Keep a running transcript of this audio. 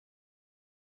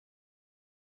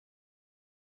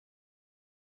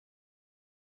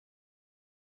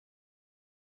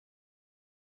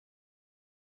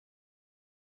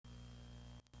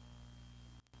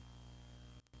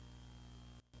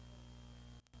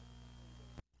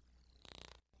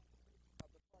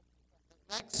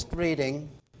next reading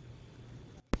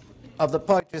of the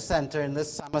Poetry Center in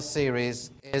this summer series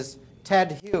is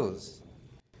Ted Hughes,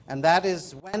 and that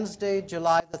is Wednesday,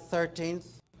 July the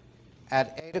 13th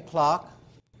at 8 o'clock,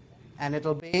 and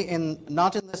it'll be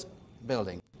not in this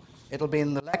building. It'll be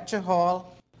in the lecture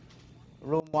hall,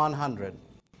 room 100.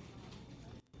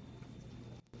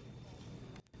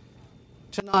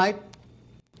 Tonight,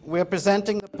 we're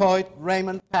presenting the poet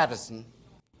Raymond Patterson.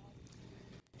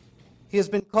 He has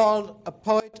been called a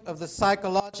poet of the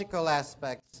psychological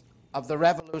aspects of the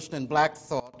revolution in black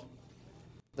thought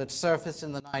that surfaced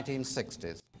in the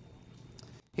 1960s.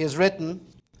 He has written,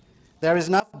 "There is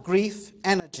enough grief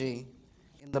energy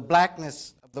in the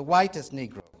blackness of the whitest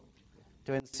Negro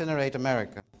to incinerate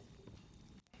America."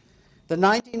 The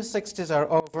 1960s are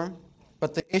over,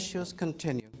 but the issues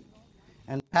continue,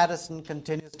 and Patterson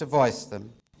continues to voice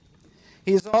them.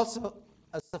 He is also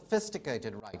a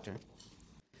sophisticated writer,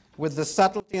 with the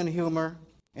subtlety and humor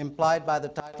implied by the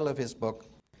title of his book,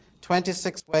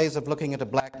 26 Ways of Looking at a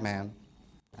Black Man,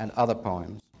 and Other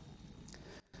Poems.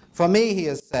 For me, he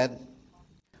has said,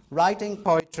 writing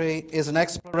poetry is an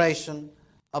exploration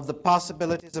of the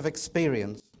possibilities of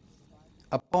experience.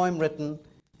 A poem written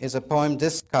is a poem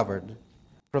discovered,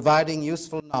 providing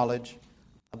useful knowledge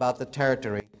about the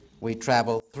territory we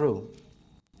travel through.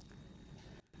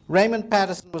 Raymond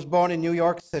Patterson was born in New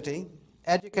York City,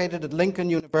 educated at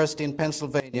Lincoln University in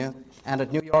Pennsylvania and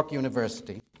at New York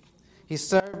University. He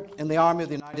served in the Army of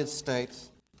the United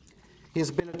States. He has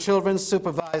been a children's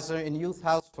supervisor in Youth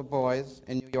House for Boys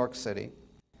in New York City,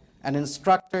 an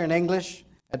instructor in English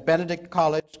at Benedict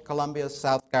College, Columbia,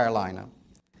 South Carolina,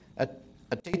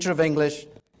 a teacher of English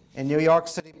in New York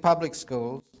City public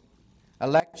schools, a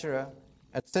lecturer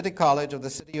at City College of the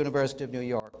City University of New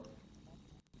York.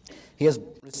 He has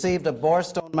received a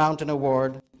Borestone Mountain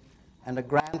Award and a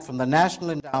grant from the National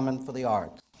Endowment for the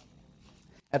Arts.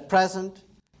 At present,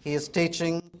 he is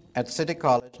teaching at City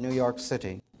College, New York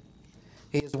City.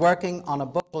 He is working on a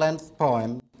book-length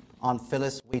poem on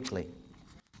Phyllis Wheatley.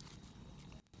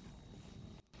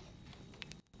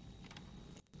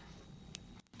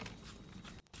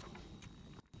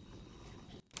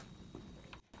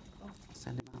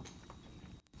 Send him out.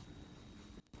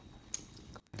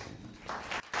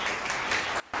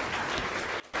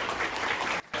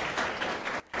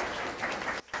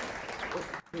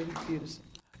 Peterson.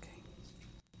 Okay.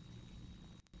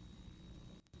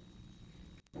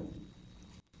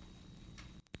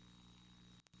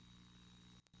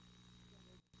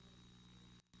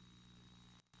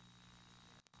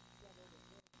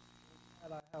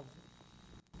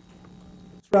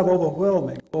 It's rather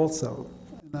overwhelming also,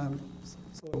 and I'm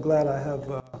so glad I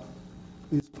have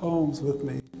these poems with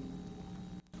me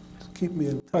to keep me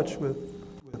in touch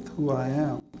with who I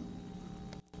am.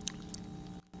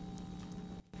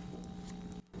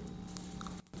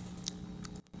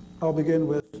 I'll begin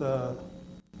with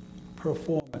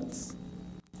performance.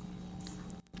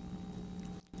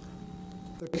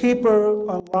 The keeper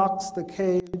unlocks the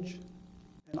cage,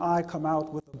 and I come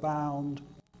out with a bound,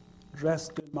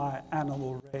 dressed in my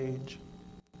animal rage,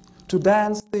 to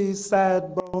dance these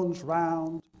sad bones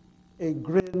round, a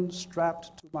grin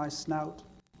strapped to my snout.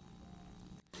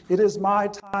 It is my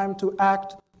time to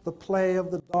act the play of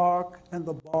the dark and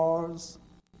the bars,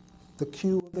 the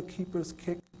cue of the keeper's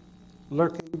kick,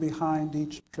 lurking behind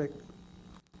each trick,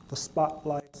 the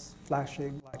spotlights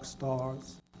flashing like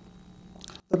stars.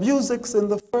 The music's in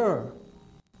the fur,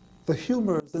 the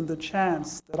humor's in the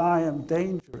chance that I am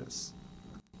dangerous,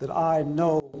 that I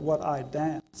know what I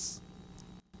dance,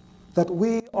 that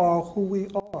we are who we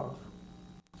are,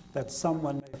 that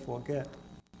someone may forget.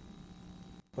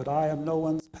 But I am no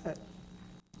one's pet.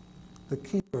 The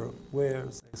keeper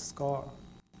wears a scar.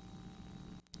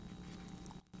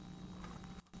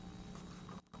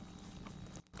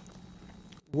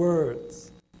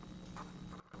 Words.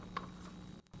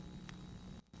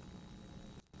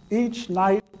 Each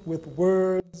night with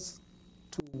words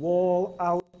to wall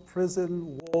out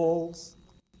prison walls,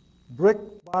 brick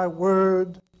by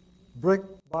word,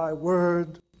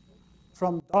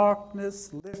 from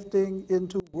darkness lifting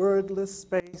into wordless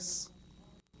space,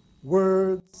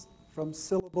 words from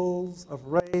syllables of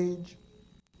rage,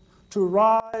 to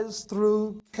rise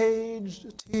through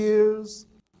caged tears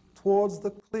towards the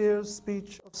clear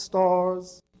speech of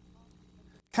stars.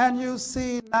 Can you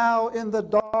see now in the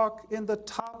dark, in the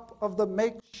top of the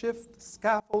makeshift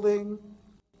scaffolding,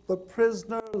 the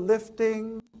prisoner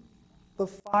lifting the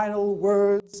final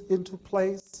words into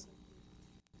place?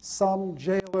 Some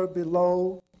jailer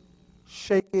below,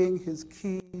 shaking his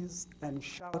keys and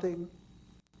shouting.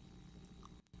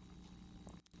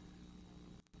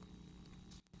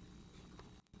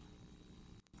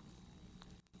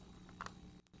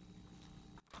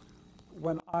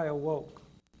 When I Awoke.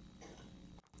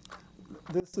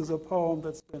 This is a poem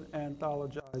that's been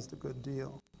anthologized a good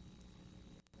deal.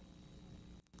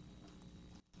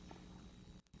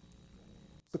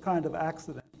 It's a kind of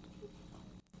accident,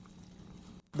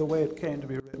 the way it came to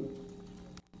be written.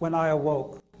 When I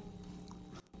awoke.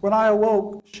 When I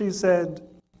awoke, she said,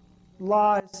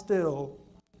 "Lie still,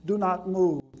 do not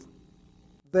move.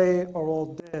 They are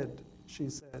all dead," she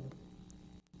said.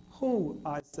 "Who?"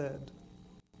 I said.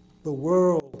 "The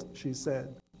world," she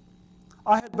said.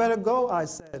 "I had better go," I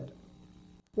said.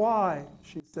 "Why?"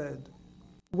 she said.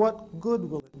 "What good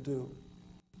will it do?"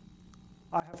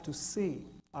 "I have to see,"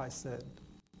 I said.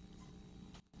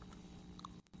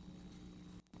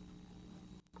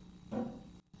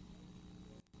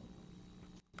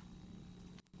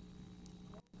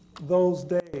 Those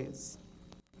days.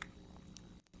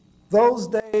 Those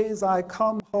days I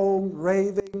come home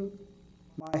raving,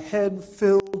 my head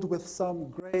filled with some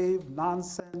grave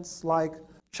nonsense like,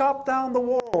 "Chop down the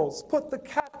walls, put the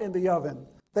cat in the oven,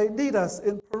 they need us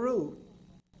in Peru."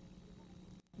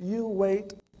 You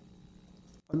wait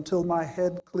until my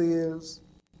head clears,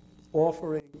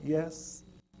 offering yes,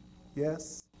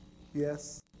 yes,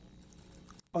 yes,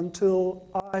 until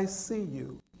I see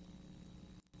you,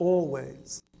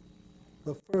 always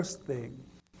the first thing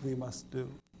we must do.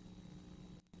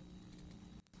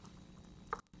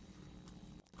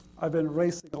 I've been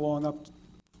racing along up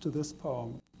to this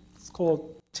poem. It's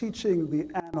called Teaching the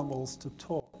Animals to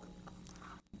Talk.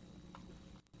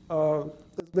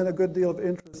 There's been a good deal of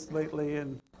interest lately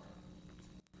in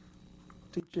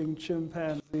teaching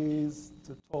chimpanzees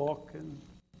to talk and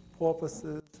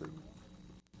porpoises.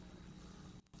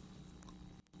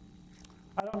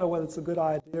 I don't know whether it's a good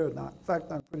idea or not. In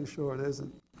fact, I'm pretty sure it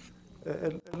isn't.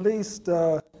 At least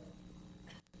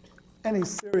any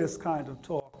serious kind of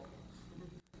talk.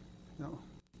 You know,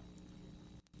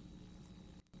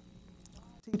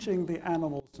 teaching the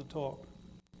animals to talk.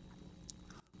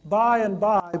 By and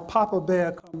by, Papa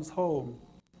Bear comes home,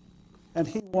 and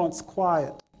he wants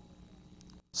quiet.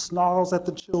 Snarls at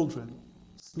the children,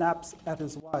 snaps at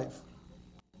his wife,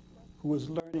 who is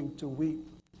learning to weep.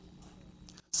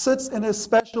 Sits in his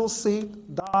special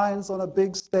seat, dines on a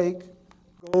big steak,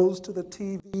 goes to the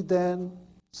TV den,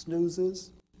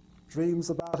 snoozes, dreams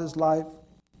about his life,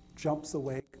 jumps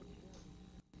awake,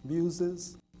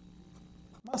 muses,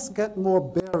 "Must get more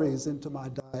berries into my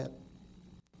diet."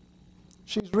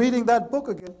 She's reading that book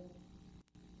again.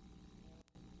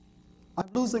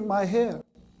 "I'm losing my hair."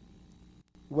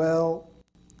 "Well,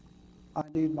 I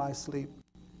need my sleep.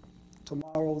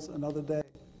 Tomorrow's another day.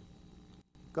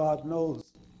 God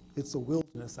knows it's a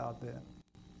wilderness out there."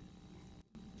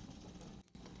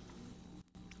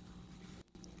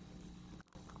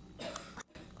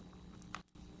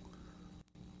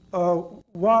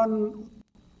 One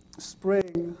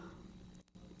spring,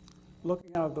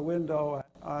 looking out of the window,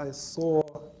 I saw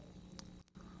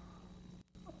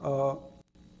a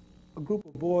group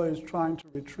of boys trying to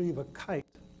retrieve a kite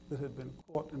that had been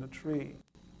caught in a tree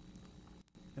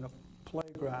in a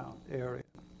playground area.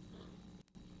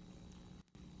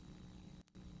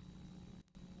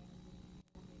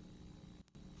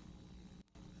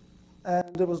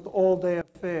 And it was an all-day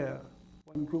affair.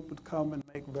 One group would come and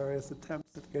make various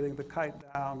attempts at getting the kite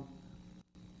down,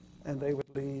 and they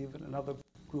would leave, and another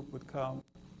group would come.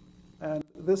 And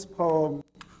this poem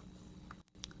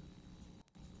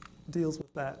deals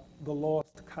with that, the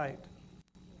lost kite.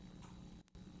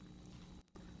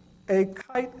 A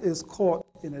kite is caught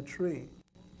in a tree.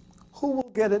 Who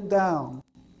will get it down?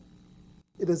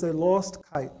 It is a lost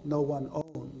kite no one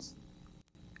owns,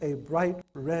 a bright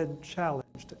red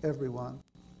challenge to everyone.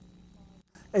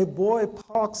 A boy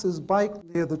parks his bike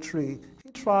near the tree.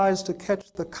 He tries to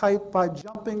catch the kite by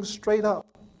jumping straight up.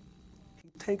 He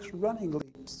takes running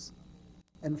leaps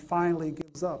and finally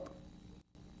gives up.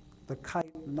 The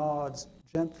kite nods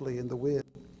gently in the wind.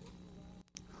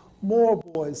 More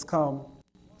boys come.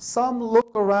 Some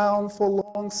look around for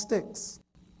long sticks.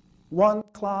 One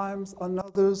climbs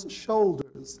another's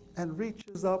shoulders and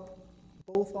reaches up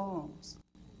both arms.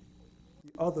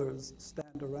 The others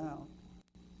stand around.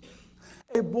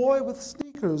 A boy with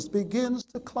sneakers begins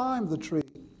to climb the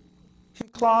tree. He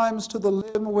climbs to the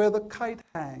limb where the kite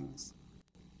hangs.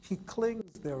 He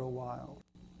clings there a while.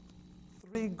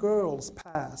 3 girls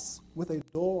pass with a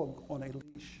dog on a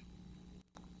leash.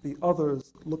 The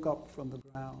others look up from the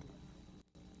ground.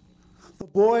 The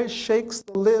boy shakes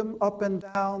the limb up and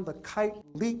down. The kite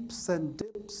leaps and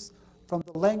dips from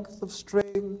the length of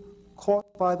string,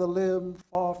 caught by the limb,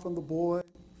 far from the boy,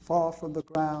 far from the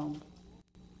ground.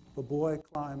 The boy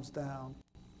climbs down.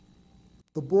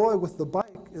 The boy with the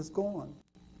bike is gone.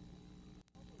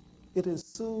 It is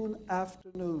soon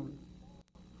afternoon.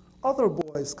 Other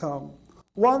boys come.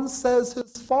 One says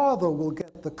his father will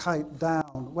get the kite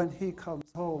down when he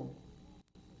comes home.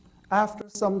 After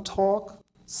some talk,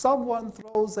 someone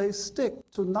throws a stick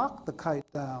to knock the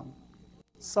kite down.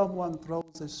 Someone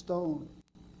throws a stone.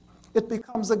 It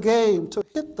becomes a game to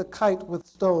hit the kite with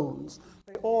stones.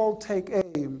 They all take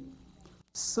aim.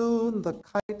 Soon the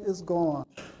kite is gone.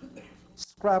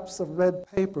 Scraps of red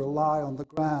paper lie on the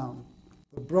ground.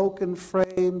 The broken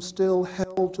frame still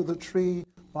held to the tree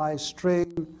by a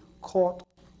string caught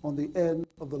on the end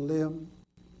of the limb.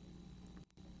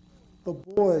 The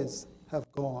boys have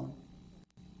gone.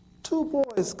 Two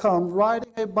boys come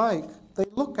riding a bike. They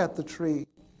look at the tree.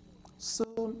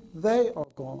 Soon they are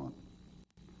gone.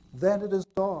 Then it is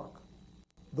dark.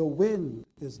 The wind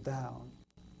is down.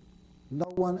 No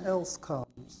one else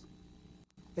comes.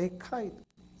 A kite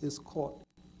is caught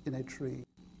in a tree,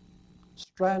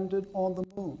 stranded on the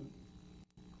moon.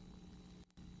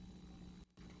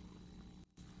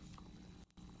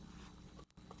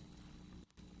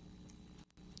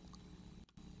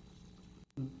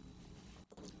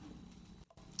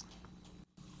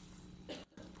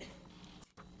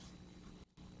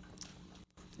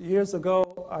 Years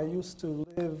ago, I used to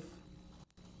live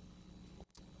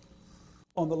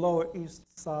on the Lower East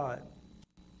Side,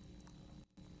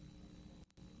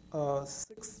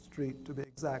 6th Street to be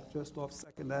exact, just off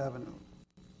 2nd Avenue.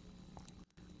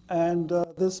 And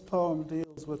this poem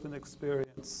deals with an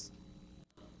experience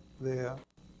there.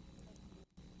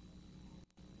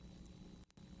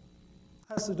 It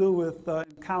has to do with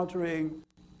encountering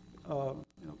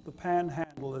the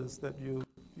panhandlers that you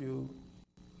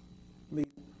meet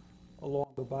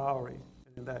along the Bowery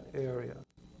in that area.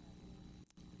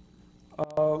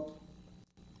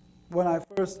 When I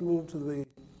first moved to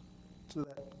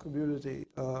that community,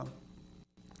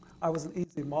 I was an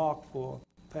easy mark for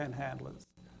panhandlers.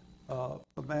 A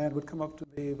man would come up to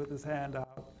me with his hand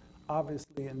out,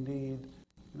 obviously in need,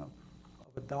 of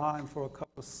a dime for a cup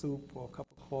of soup or a cup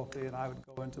of coffee, and I would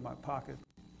go into my pocket,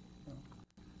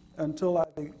 until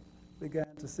I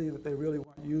began to see that they really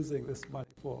weren't using this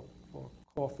money for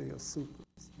coffee or soup.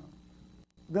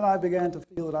 Then I began to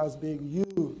feel that I was being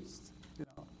used.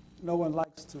 No one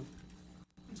likes to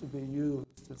be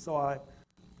used, and so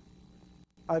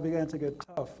I began to get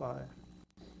tough. I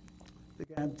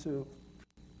began to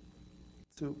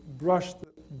brush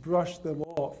them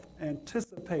off,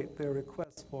 anticipate their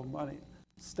requests for money,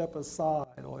 step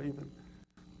aside, or even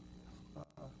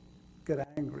get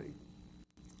angry.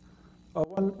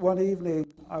 One evening,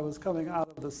 I was coming out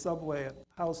of the subway at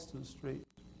Houston Street.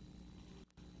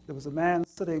 There was a man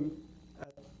sitting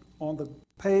on the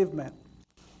pavement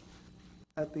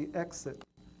at the exit.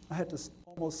 I had to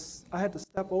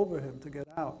step over him to get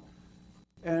out.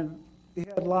 And he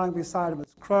had lying beside him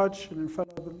his crutch, and in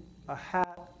front of him a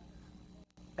hat.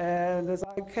 And as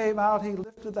I came out, he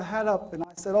lifted the hat up, and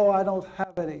I said, "Oh, I don't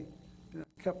have any." And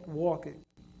I kept walking.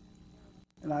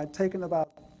 And I had taken about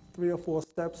 3 or 4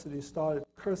 steps, and he started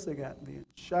cursing at me and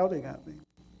shouting at me.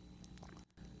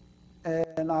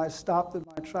 And I stopped in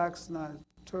my tracks, and I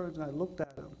turned and I looked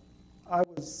at him. I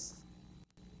was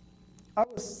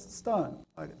stunned,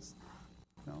 I guess.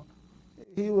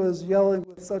 He was yelling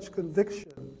with such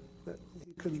conviction that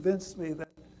he convinced me that,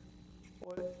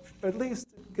 or at least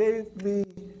it gave me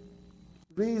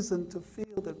reason to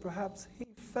feel that perhaps he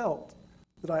felt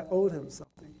that I owed him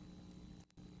something.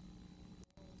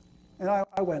 And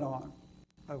I went on.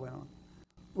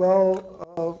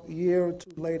 Well, a year or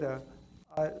two later,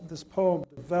 this poem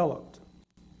developed.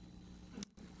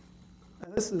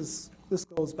 And this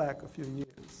goes back a few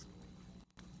years.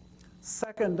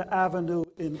 2nd Avenue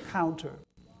encounter.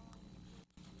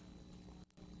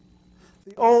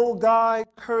 The old guy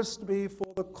cursed me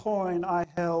for the coin I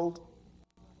held,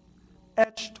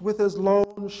 etched with his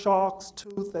lone shark's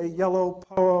tooth a yellow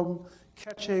poem,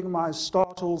 catching my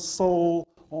startled soul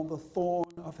on the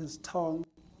thorn of his tongue.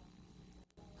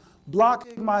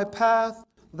 Blocking my path,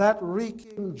 that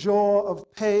reeking jaw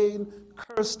of pain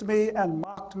cursed me and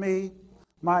mocked me,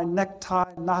 my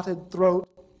necktie knotted throat,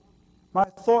 my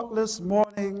thoughtless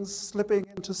mornings slipping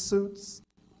into suits,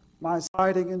 my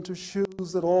sliding into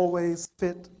shoes that always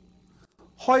fit,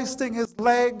 hoisting his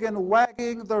leg and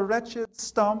wagging the wretched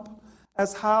stump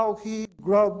as how he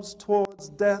grubs towards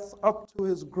death up to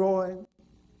his groin.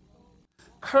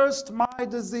 Cursed my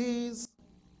disease,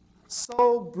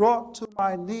 so brought to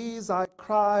my knees I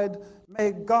cried,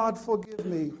 "May God forgive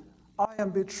me, I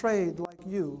am betrayed like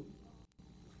you,"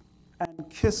 and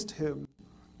kissed him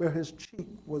where his cheek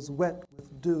was wet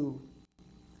with dew,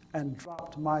 and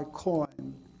dropped my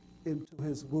coin into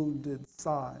his wounded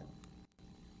side.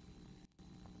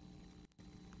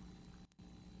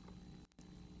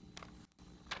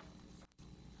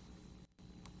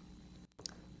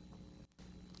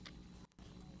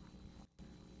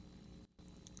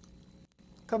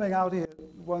 coming out here,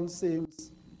 one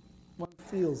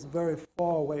feels very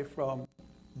far away from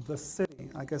the city.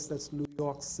 I guess that's New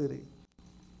York City.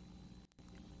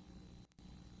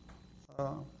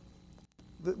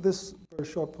 This very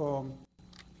short poem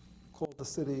called "The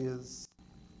City" is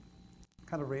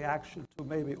kind of reaction to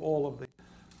maybe all of the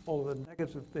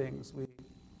negative things we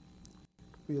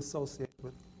associate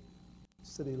with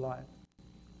city life.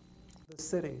 The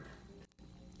city,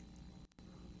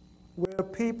 where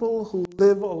people who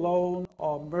live alone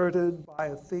are murdered by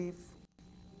a thief,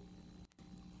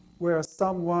 where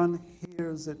someone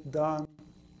hears it done,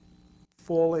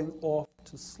 falling off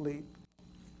to sleep,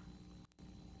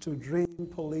 to dream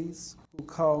police who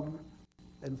come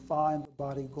and find the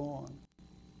body gone,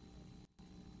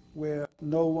 where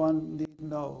no one need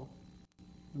know,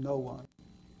 no one.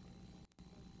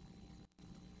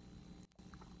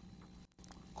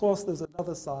 Of course, there's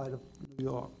another side of New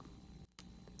York.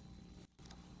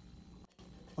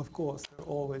 Of course, there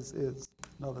always is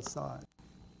another side.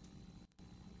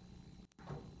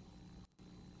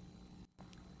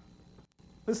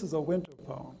 This is a winter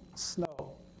poem,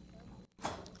 Snow.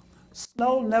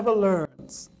 Snow never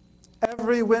learns.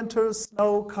 Every winter,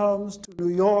 snow comes to New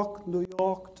York, New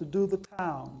York, to do the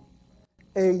town.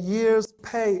 A year's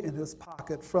pay in his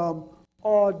pocket from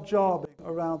odd jobbing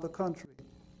around the country.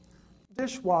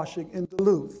 Dishwashing in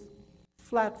Duluth,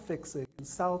 flat fixing in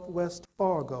Southwest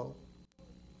Fargo,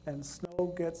 and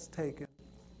snow gets taken.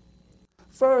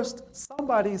 First,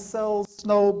 somebody sells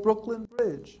snow Brooklyn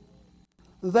Bridge.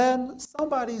 Then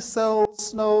somebody sells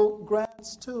snow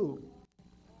Grants 2,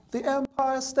 the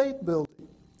Empire State Building,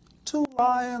 2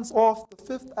 lions off the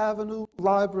Fifth Avenue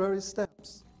Library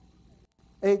steps,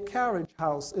 a carriage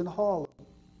house in Harlem.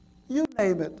 You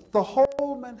name it, the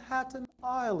whole Manhattan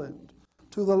Island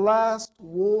to the last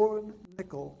worn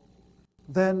nickel,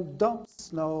 then dump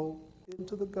snow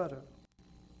into the gutter.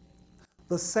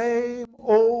 The same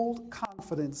old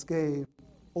confidence game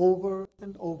over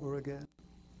and over again.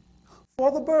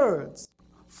 For the birds,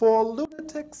 for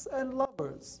lunatics and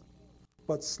lovers,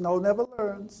 but snow never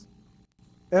learns.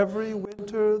 Every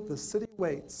winter the city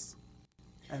waits,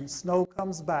 and snow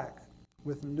comes back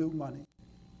with new money.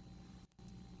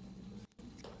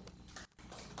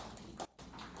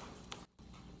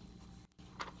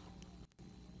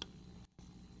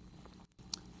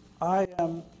 I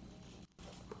am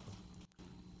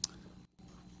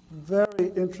very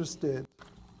interested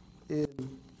in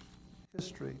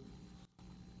history.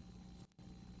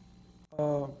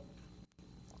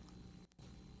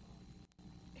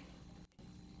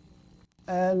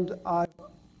 And I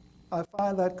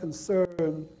find that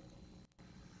concern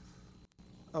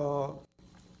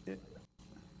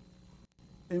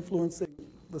influencing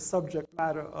the subject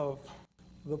matter of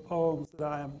the poems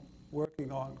that I am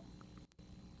working on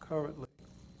currently.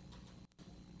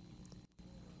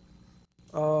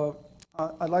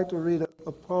 I'd like to read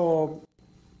a poem,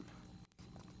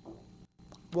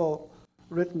 well,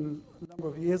 written a number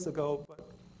of years ago, but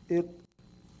it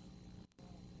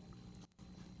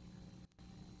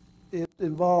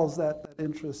involves that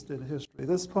interest in history.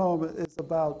 This poem is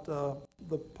about the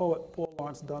poet Paul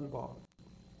Laurence Dunbar.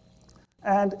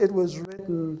 And it was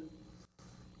written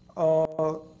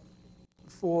for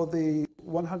the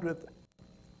 100th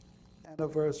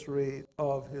anniversary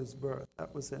of his birth.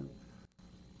 That was in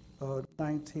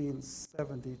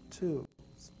 1972,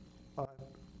 5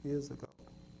 years ago.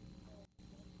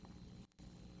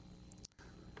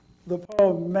 The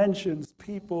poem mentions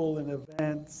people and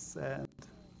events, and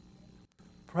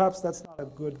perhaps that's not a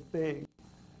good thing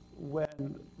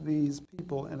when these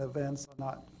people and events are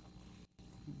not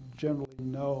generally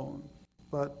known,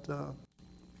 but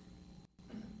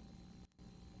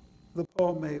the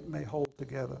poem may hold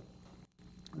together.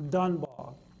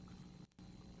 Dunbar,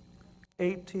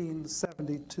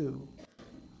 1872.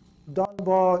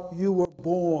 Dunbar, you were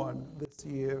born this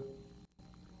year,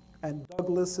 and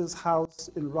Douglas's house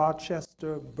in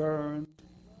Rochester burned,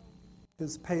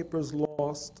 his papers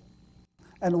lost,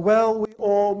 and well we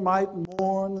all might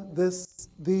mourn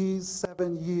these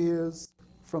 7 years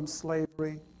from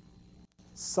slavery,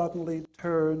 suddenly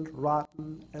turned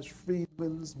rotten as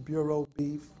freedmen's bureau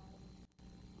beef.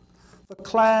 The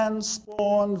Klan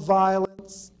spawned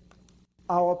violence,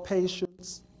 our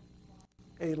patience,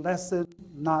 a lesson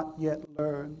not yet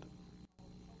learned.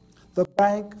 The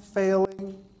bank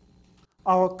failing,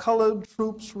 our colored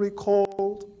troops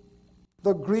recalled,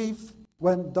 the grief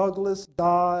when Douglas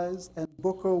dies and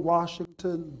Booker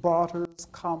Washington barters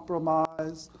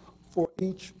compromise for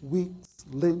each week's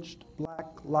lynched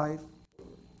black life.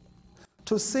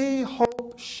 To see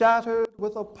hope shattered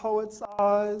with a poet's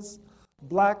eyes,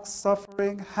 black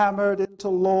suffering hammered into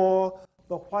law,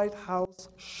 the White House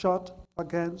shut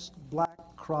against black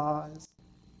cries.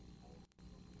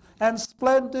 And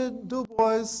splendid Du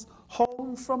Bois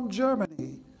home from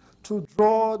Germany to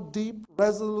draw deep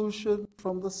resolution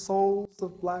from the souls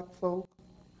of black folk,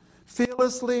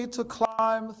 fearlessly to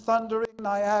climb thundering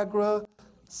Niagara,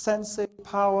 sensing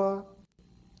power,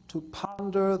 to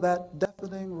ponder that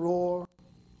deafening roar,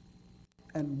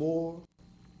 and more.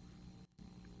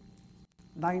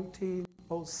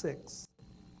 1906.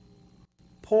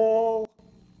 Paul,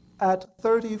 at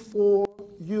 34,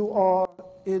 you are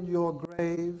in your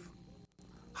grave.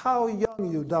 How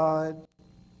young you died.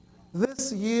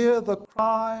 This year the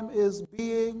crime is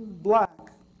being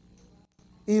black.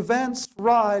 Events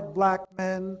ride black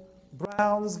men,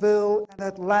 Brownsville and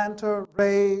Atlanta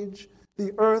rage,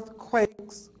 the earth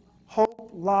quakes, hope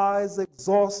lies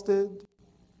exhausted.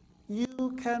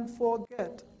 You can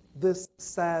forget this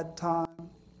sad time.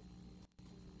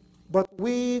 But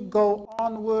we go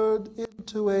onward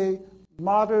into a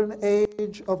modern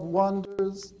age of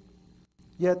wonders,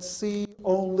 yet see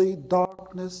only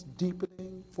darkness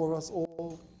deepening for us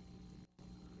all.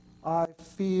 I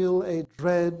feel a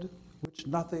dread which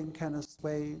nothing can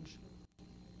assuage.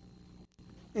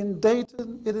 In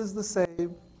Dayton, it is the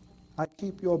same. I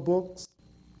keep your books.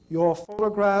 Your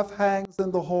photograph hangs in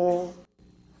the hall.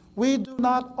 We do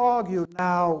not argue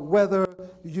now whether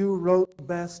you wrote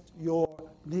best your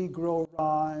Negro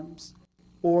rhymes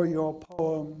or your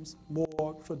poems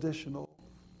more traditional,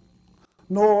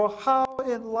 nor how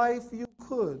in life you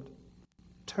could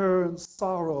turn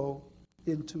sorrow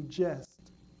into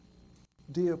jest.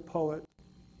 Dear poet,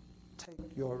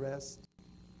 take your rest.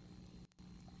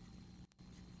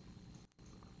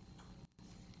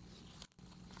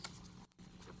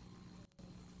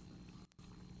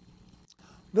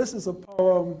 This is a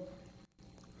poem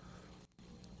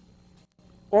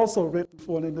also written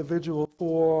for an individual,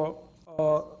 for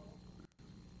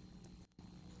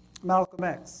Malcolm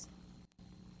X.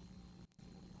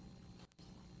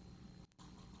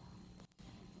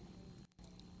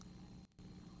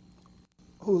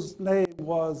 Whose name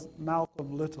was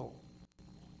Malcolm Little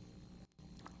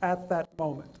at that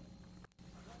moment.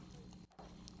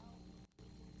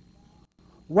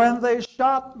 When they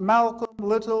shot Malcolm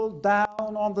Little down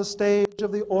on the stage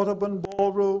of the Audubon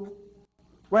Ballroom,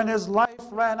 when his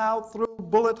life ran out through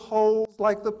bullet holes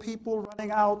like the people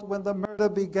running out when the murder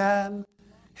began,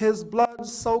 his blood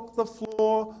soaked the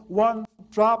floor, one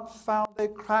drop found a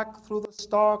crack through the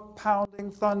stark pounding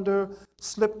thunder,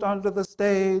 slipped under the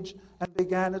stage, and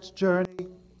began its journey.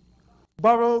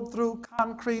 Burrowed through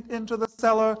concrete into the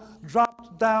cellar,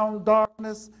 dropped down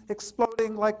darkness,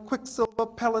 exploding like quicksilver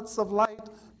pellets of light,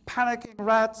 panicking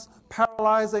rats,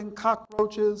 paralyzing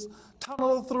cockroaches,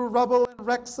 tunneled through rubble and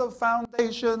wrecks of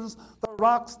foundations, the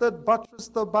rocks that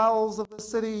buttressed the bowels of the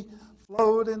city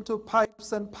flowed into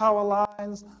pipes and power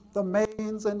lines, the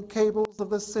mains and cables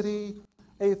of the city,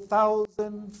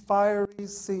 1,000 fiery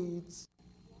seeds.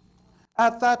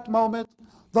 At that moment,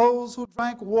 those who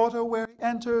drank water where he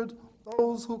entered,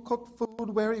 those who cooked food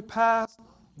where he passed,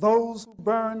 those who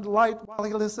burned light while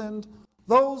he listened,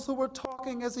 those who were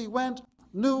talking as he went,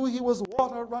 knew he was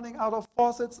water running out of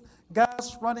faucets,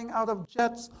 gas running out of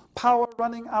jets, power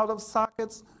running out of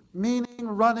sockets, meaning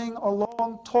running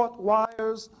along taut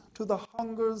wires to the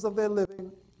hungers of their living.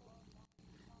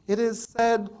 It is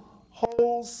said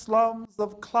whole slums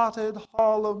of clotted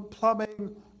Harlem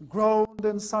plumbing groaned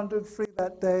and sundered free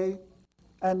that day,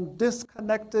 and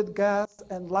disconnected gas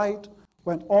and light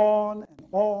went on and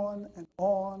on and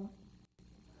on.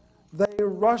 They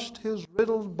rushed his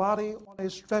riddled body on a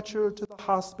stretcher to the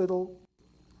hospital,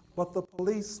 but the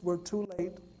police were too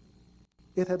late.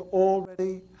 It had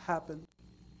already happened.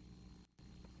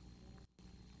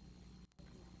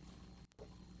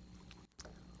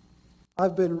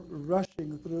 I've been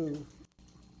rushing through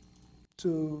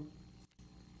to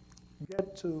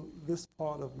get to this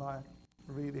part of my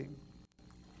reading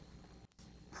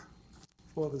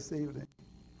for this evening,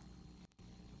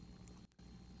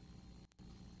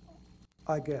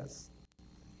 I guess.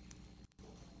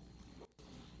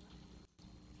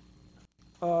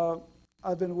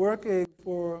 I've been working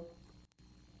for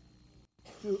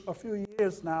a few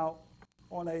years now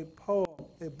on a poem,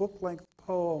 a book-length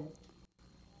poem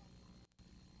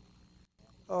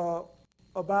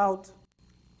about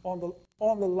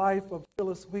on the life of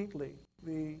Phyllis Wheatley,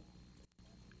 the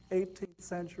 18th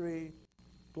century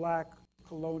black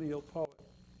colonial poet.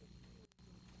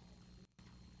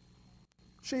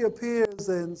 She appears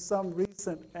in some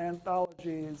recent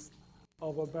anthologies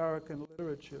of American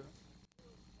literature.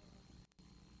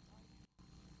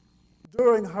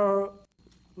 During her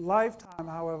lifetime,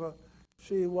 however,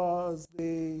 she was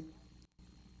the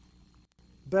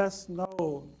best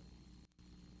known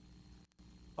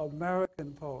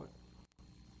American poet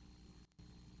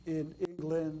in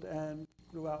England and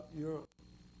throughout Europe.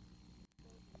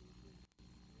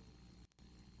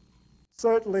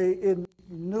 Certainly in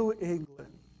New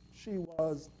England, she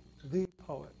was the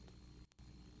poet.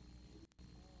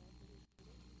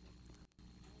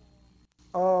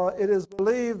 It is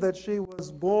believed that she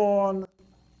was born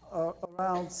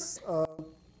around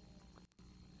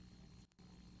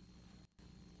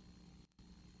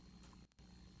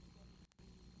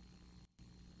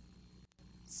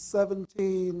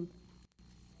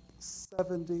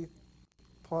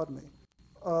pardon me,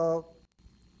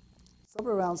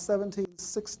 somewhere around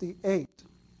 1768.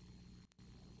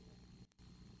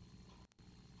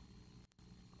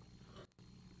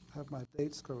 Have my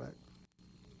dates correct.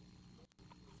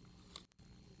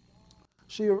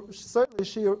 She arrived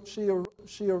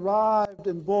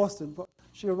in Boston.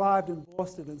 She arrived in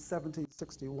Boston in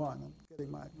 1761. I'm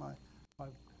getting my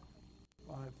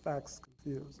facts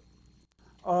confused.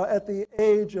 At the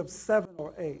age of 7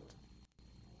 or 8,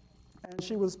 and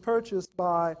she was purchased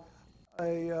by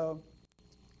a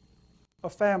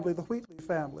family, the Wheatley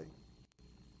family.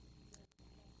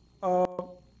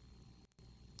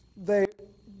 They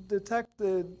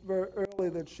detected very early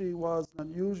that she was an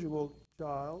unusual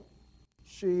child.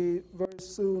 She very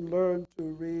soon learned to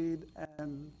read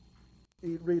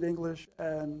English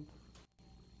and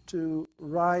to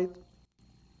write.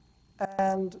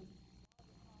 And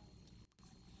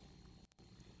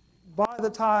by the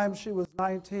time she was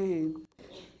 19,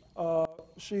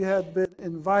 she had been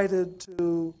invited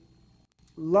to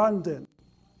London,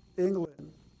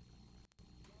 England,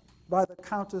 by the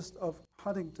Countess of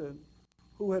Huntingdon,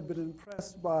 who had been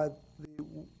impressed by the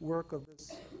work of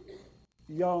this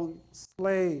young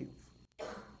slave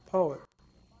poet.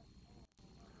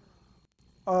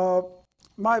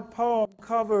 My poem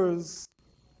covers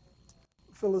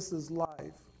Phyllis's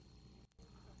life.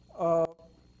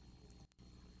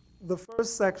 The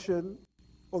first section,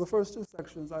 or the first two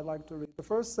sections I'd like to read. The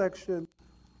first section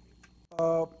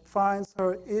finds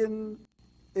her in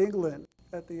England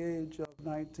at the age of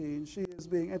 19. She is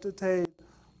being entertained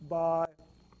by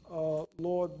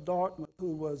Lord Dartmouth, who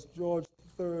was George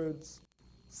III's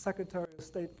Secretary of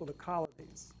State for the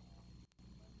Colonies.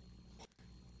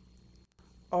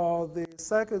 The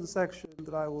second section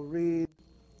that I will read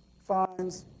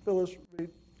finds Phyllis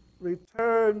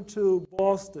return to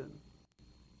Boston.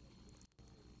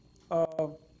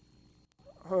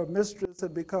 Her mistress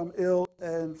had become ill,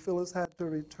 and Phyllis had to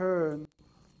return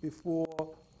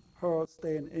before her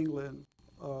stay in England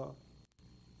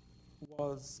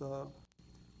was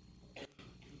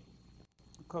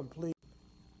complete.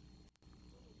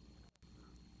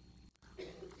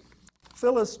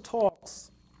 Phyllis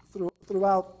talks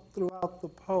throughout the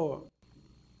poem.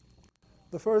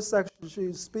 The first section,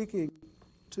 she's speaking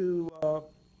to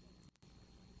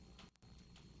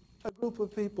a group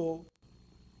of people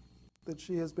that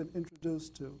she has been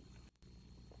introduced to.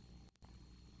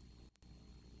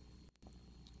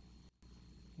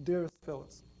 Dearest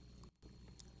Phyllis,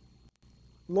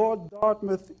 Lord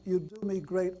Dartmouth, you do me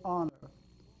great honor.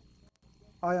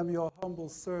 I am your humble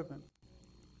servant.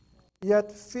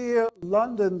 Yet fear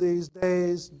London these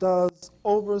days does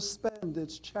overspend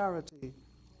its charity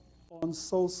on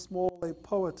so small a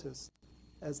poetess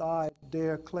as I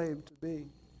dare claim to be.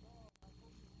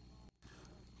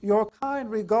 Your kind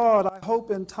regard I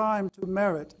hope in time to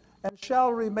merit, and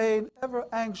shall remain ever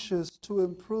anxious to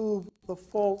improve the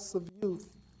faults of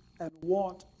youth and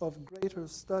want of greater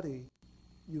study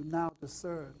you now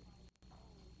discern.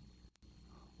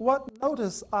 What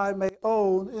notice I may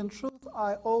own, in truth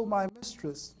I owe my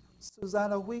mistress,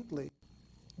 Susanna Wheatley,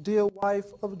 dear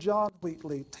wife of John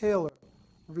Wheatley, tailor,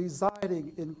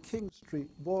 residing in King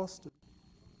Street, Boston.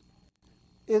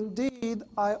 Indeed,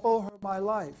 I owe her my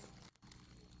life.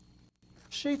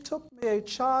 She took me a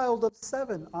child of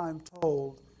 7, I'm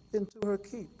told, into her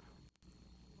keep,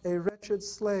 a wretched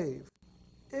slave,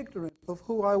 ignorant of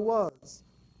who I was,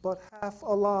 but half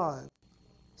alive,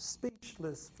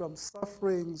 speechless from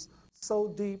sufferings so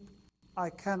deep I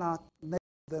cannot name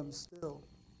them still.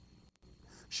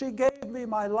 She gave me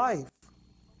my life,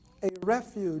 a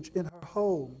refuge in her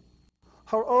home,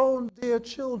 her own dear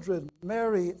children,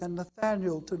 Mary and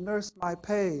Nathaniel, to nurse my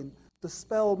pain,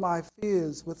 dispel my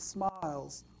fears with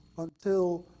smiles,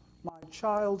 until my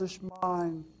childish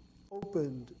mind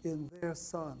opened in their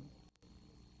Son.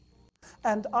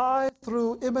 And I,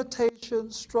 through imitation,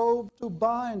 strove to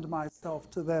bind myself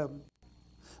to them.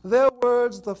 Their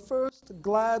words the first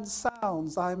glad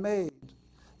sounds I made.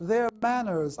 Their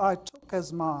manners I took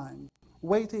as mine,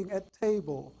 waiting at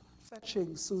table,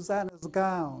 fetching Susanna's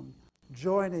gown,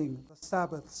 joining the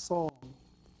Sabbath song.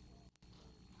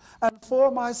 And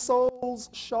for my soul's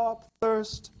sharp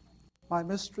thirst, my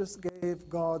mistress gave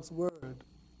God's word,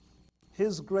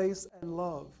 his grace and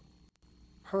love,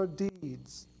 her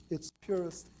deeds, its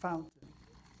purest fountain.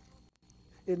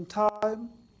 In time,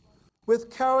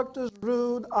 with characters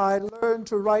rude, I learned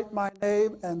to write my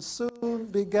name and soon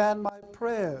began my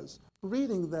prayers,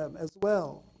 reading them as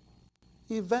well.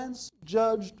 Events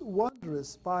judged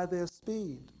wondrous by their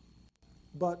speed,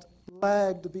 but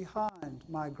lagged behind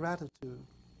my gratitude.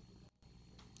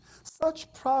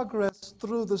 Such progress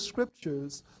through the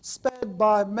scriptures, sped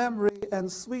by memory and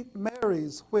sweet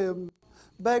Mary's whim,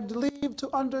 begged leave to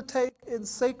undertake in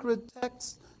sacred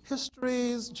texts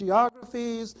histories,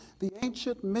 geographies, the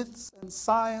ancient myths and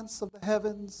science of the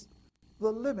heavens,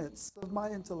 the limits of my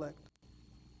intellect.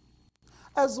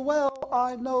 As well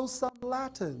I know some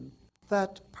Latin,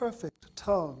 that perfect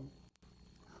tongue,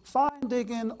 finding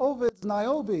in Ovid's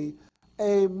Niobe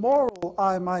a moral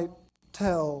I might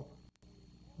tell,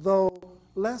 though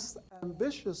less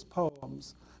ambitious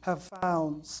poems have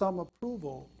found some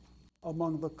approval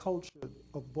among the cultured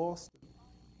of Boston.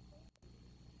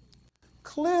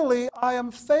 Clearly, I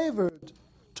am favored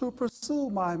to pursue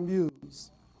my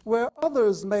muse, where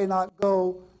others may not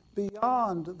go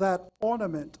beyond that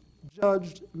ornament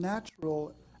judged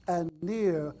natural and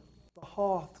near the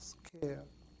hearth's care.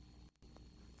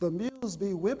 The muse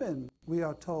be women, we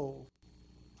are told,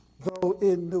 though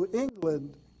in New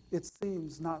England it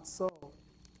seems not so.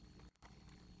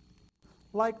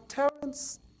 Like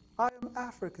Terence, I am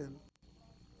African,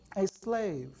 a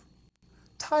slave,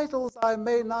 titles I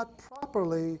may not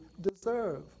properly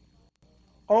deserve,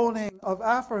 owning of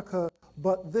Africa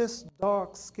but this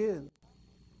dark skin.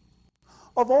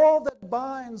 Of all that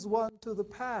binds one to the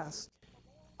past,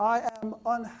 I am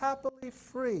unhappily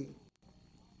free.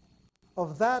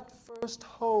 Of that first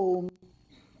home,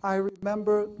 I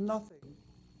remember nothing.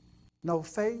 No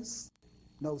face,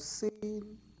 no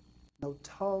scene, no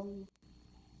tongue,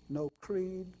 no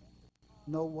creed,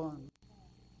 no one.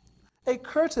 A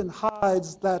curtain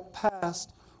hides that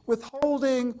past,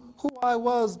 withholding who I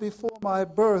was before my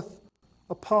birth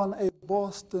upon a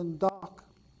Boston dock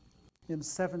in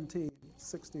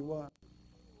 1761.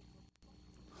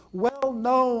 Well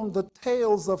known the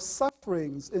tales of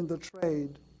sufferings in the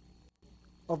trade.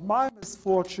 Of my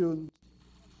misfortune,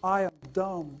 I am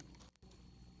dumb.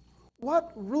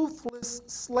 What ruthless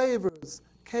slavers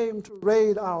came to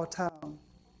raid our town?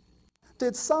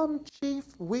 Did some chief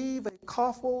weave a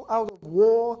coffle out of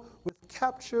war with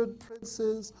captured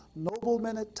princes,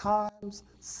 noblemen at times,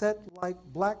 set like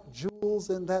black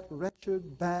jewels in that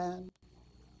wretched band,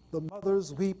 the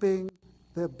mothers weeping,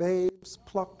 their babes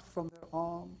plucked from their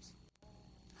arms?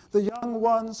 The young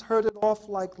ones herded off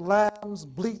like lambs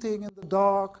bleating in the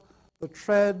dark, the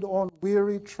tread on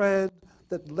weary tread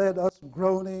that led us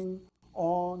groaning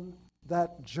on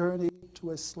that journey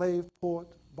to a slave port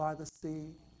by the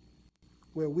sea,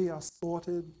 where we are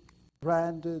sorted,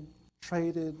 branded,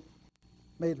 traded,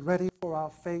 made ready for our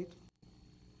fate,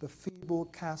 the feeble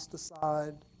cast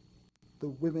aside, the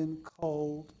women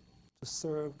culled to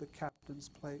serve the captain's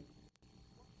plate.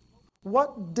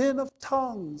 What din of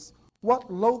tongues,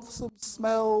 what loathsome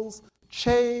smells,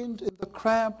 chained in the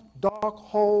cramped, dark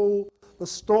hole, the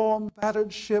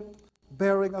storm-battered ship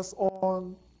bearing us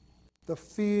on, the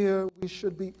fear we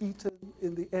should be eaten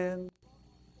in the end.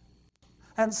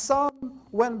 And some,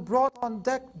 when brought on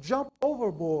deck, jump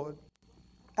overboard,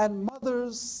 and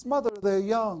mothers smother their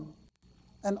young,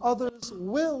 and others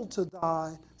will to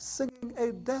die, singing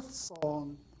a death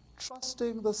song,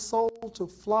 trusting the soul to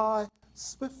fly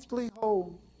swiftly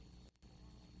home.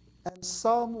 And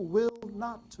some will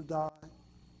not to die.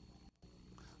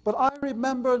 But I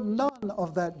remember none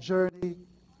of that journey,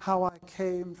 how I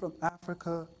came from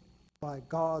Africa by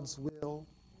God's will,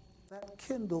 that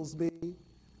kindles me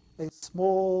a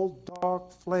small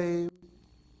dark flame,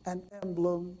 an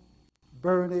emblem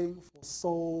burning for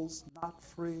souls not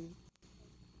free.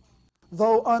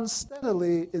 Though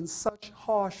unsteadily in such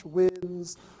harsh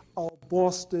winds our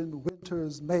Boston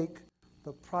winters make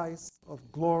the price of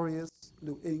glorious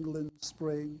New England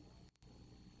spring,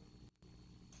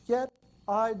 yet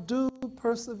I do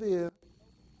persevere,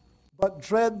 but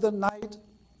dread the night,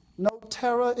 no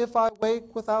terror if I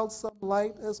wake without some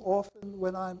light as often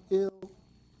when I'm ill.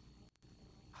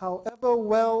 However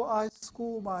well I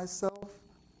school myself,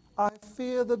 I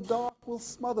fear the dark will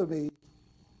smother me,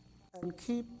 and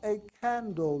keep a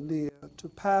candle near to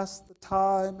pass the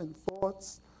time in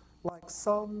thoughts like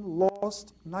some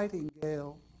lost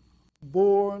nightingale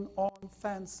borne on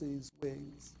fancy's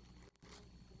wings.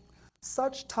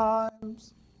 Such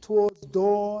times towards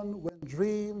dawn when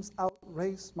dreams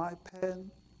outrace my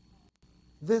pen.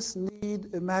 This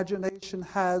need imagination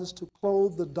has to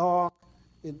clothe the dark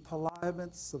in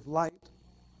palliaments of light.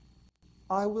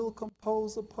 I will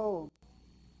compose a poem.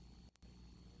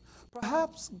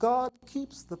 Perhaps God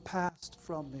keeps the past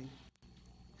from me.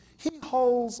 He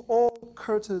holds all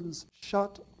curtains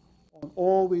shut on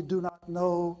all we do not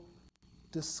know,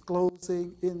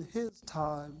 disclosing in his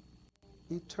time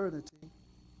eternity.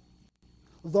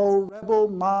 Though rebel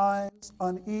minds,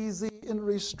 uneasy in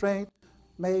restraint,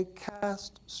 may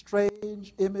cast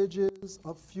strange images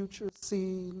of future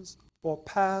scenes or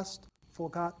past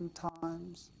forgotten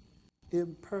times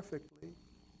imperfectly.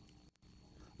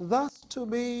 Thus to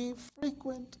me,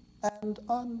 frequent and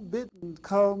unbidden,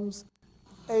 comes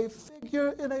a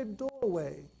figure in a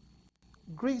doorway,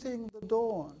 greeting the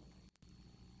dawn.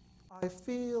 I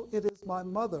feel it is my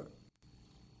mother.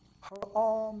 Her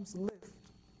arms lift.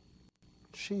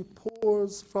 She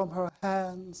pours from her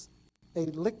hands a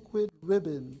liquid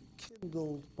ribbon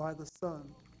kindled by the sun.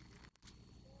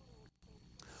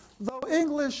 Though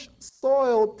English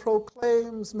soil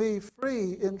proclaims me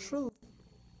free, in truth,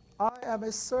 I am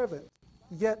a servant,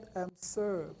 yet am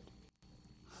served.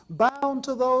 Bound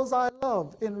to those I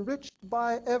love, enriched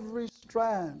by every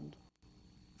strand.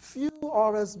 Few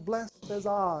are as blessed as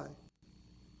I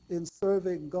in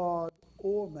serving God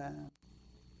or man.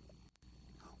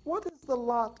 What is the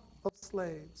lot of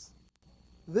slaves?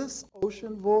 This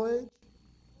ocean voyage,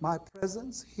 my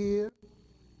presence here,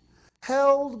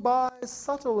 held by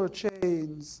subtler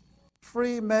chains,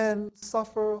 free men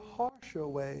suffer harsher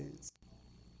ways.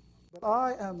 But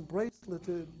I am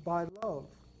braceleted by love,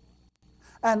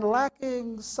 and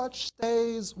lacking such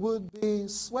stays would be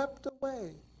swept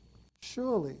away,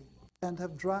 surely, and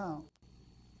have drowned.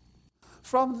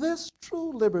 From this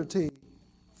true liberty,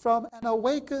 from an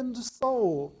awakened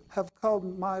soul, have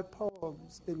come my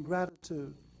poems in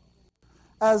gratitude,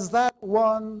 as that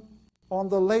one on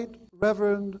the late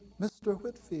Reverend Mr.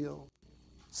 Whitfield,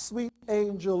 sweet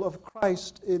angel of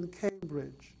Christ in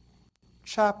Cambridge,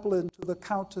 chaplain to the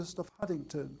Countess of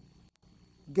Huntingdon,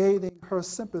 gaining her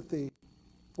sympathy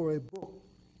for a book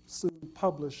soon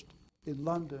published in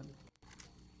London.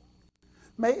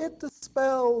 May it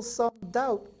dispel some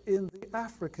doubt in the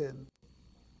African,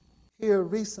 here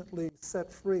recently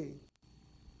set free,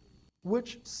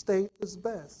 which state is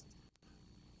best,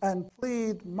 and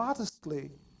plead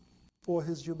modestly for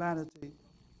his humanity.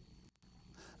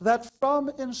 That from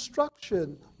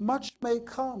instruction much may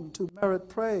come to merit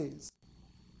praise,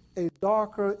 a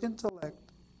darker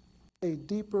intellect, a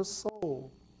deeper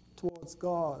soul towards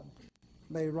God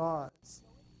may rise.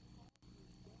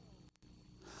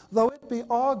 Though it be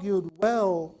argued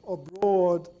well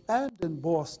abroad and in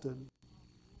Boston,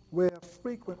 where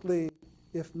frequently,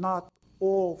 if not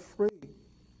all free,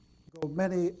 go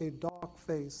many a dark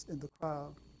face in the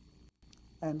crowd,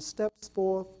 and steps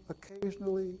forth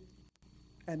occasionally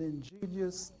an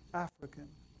ingenious African.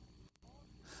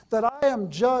 That I am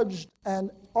judged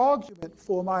an argument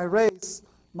for my race,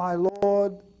 my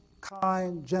Lord,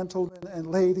 kind gentlemen and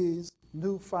ladies,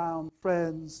 newfound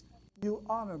friends, you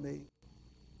honor me.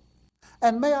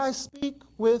 And may I speak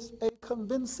with a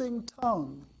convincing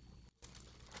tongue,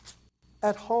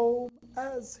 at home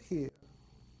as here,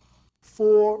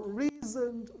 for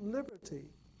reasoned liberty,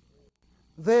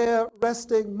 there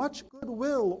resting much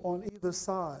goodwill on either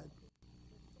side.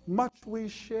 Much we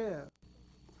share.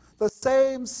 The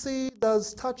same sea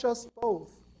does touch us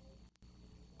both,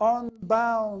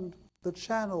 unbound the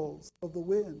channels of the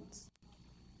winds.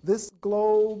 This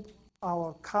globe,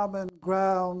 our common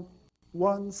ground,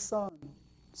 one sun,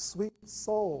 sweet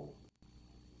soul,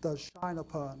 does shine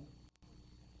upon,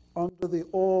 under the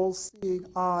all-seeing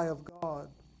eye of God.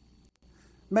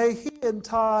 May he in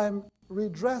time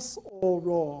redress all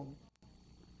wrong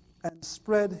and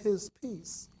spread his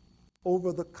peace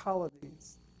over the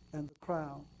colonies and the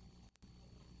crown.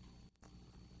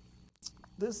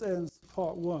 This ends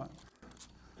part one.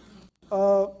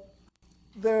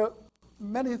 There are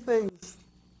many things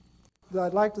that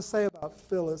I'd like to say about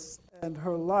Phyllis and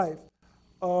her life.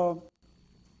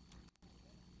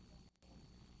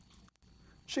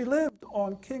 She lived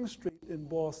on King Street in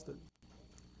Boston.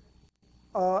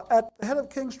 At the head of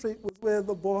King Street was where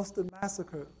the Boston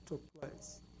Massacre took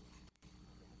place.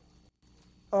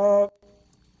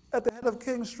 At the head of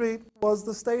King Street was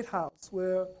the State House,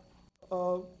 where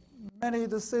many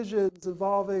decisions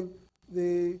involving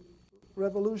the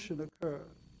revolution occurred.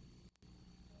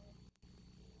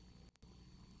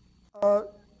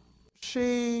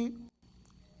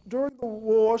 During the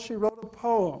war, she wrote a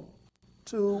poem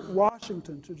to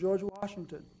Washington, to George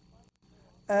Washington,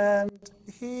 And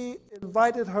he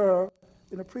invited her,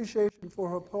 in appreciation for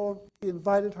her poem, he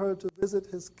invited her to visit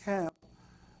his camp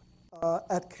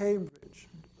at Cambridge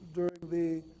during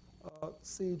the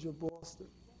siege of Boston.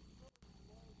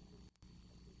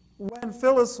 When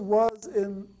Phyllis was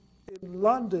in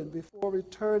London before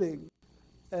returning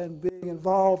and being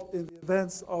involved in the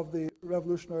events of the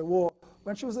Revolutionary War,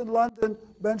 when she was in London,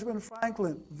 Benjamin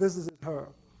Franklin visited her,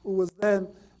 who was then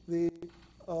the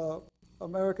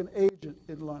American agent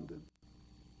in London.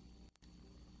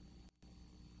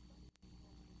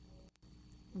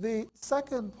 The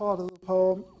second part of the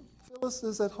poem, Phyllis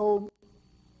is at home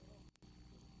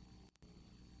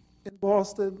in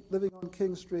Boston, living on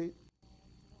King Street.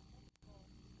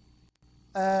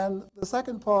 And the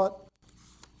second part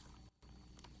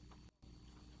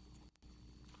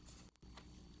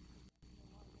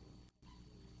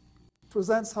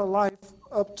presents her life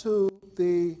up to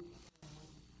the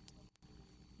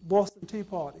Boston Tea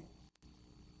Party.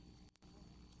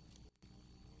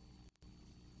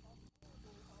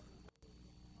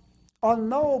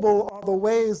 Unknowable are the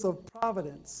ways of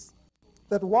Providence,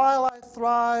 that while I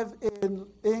thrive in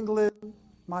England,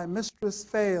 my mistress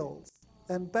fails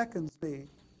and beckons me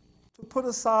to put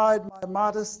aside my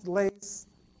modest lace,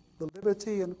 the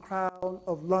liberty and crown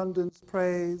of London's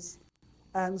praise,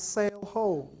 and sail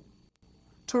home,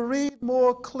 to read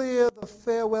more clear the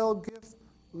farewell gift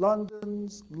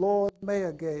London's Lord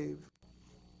Mayor gave,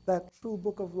 that true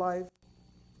book of life,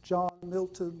 John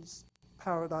Milton's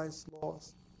Paradise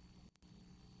Lost.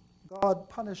 God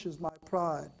punishes my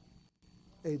pride,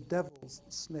 a devil's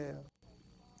snare.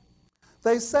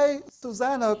 They say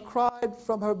Susanna cried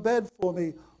from her bed for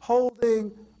me,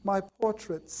 holding my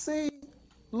portrait. See,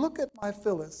 look at my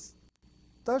Phyllis.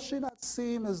 Does she not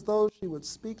seem as though she would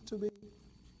speak to me?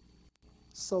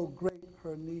 So great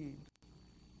her need.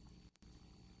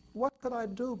 What could I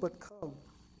do but come?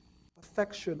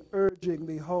 Affection urging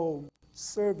me home,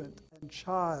 servant and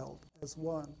child as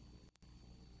one.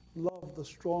 Love the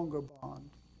stronger bond.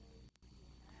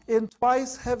 In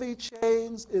twice heavy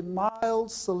chains, in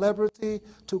mild celebrity,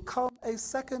 to come a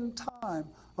second time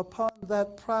upon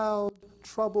that proud,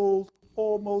 troubled,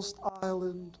 almost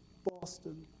island,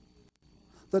 Boston.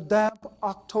 The damp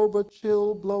October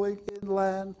chill blowing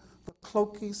inland, the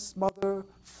cloaky smother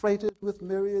freighted with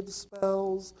myriad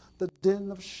spells, the din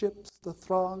of ships, the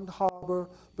thronged harbor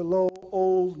below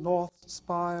old North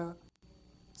Spire,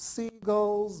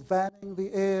 seagulls vanning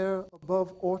the air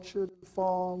above orchard and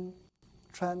farm,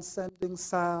 transcending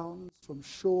sounds from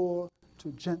shore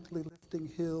to gently lifting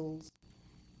hills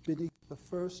beneath the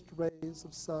first rays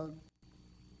of sun.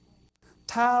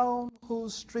 Town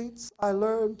whose streets I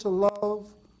learned to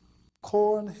love,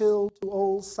 Cornhill to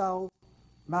Old South,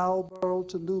 Marlborough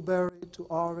to Newbury to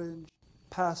Orange,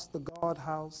 past the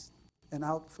guardhouse and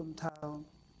out from town.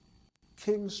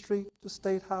 King Street to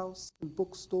State House and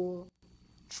bookstore,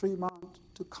 Tremont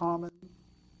to Common,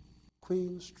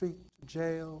 Queen Street to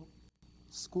jail,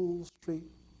 School Street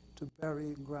to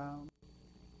burying ground.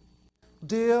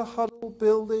 Dear huddled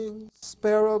buildings,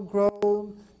 sparrow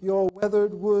grown, your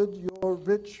weathered wood, your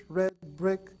rich red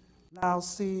brick now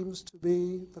seems to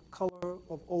be the color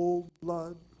of old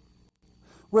blood.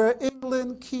 Where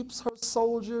England keeps her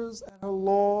soldiers and her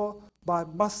law by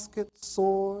musket,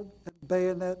 sword, and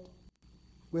bayonet,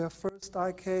 where first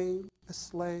I came a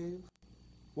slave,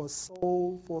 was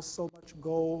sold for so much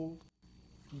gold,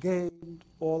 gained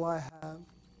all I have.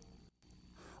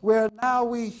 Where now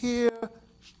we hear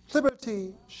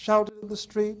liberty shouted in the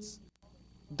streets,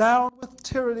 down with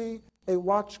tyranny, a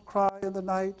watch cry in the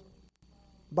night.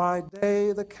 By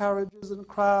day the carriages and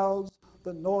crowds,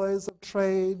 the noise of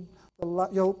trade, the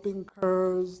yelping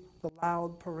curs, the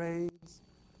loud parades,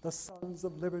 the sons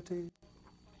of liberty.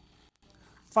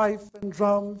 Fife and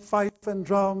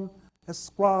drum, as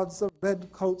squads of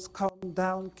redcoats come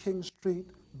down King Street,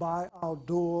 by our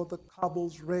door the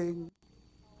cobbles ring.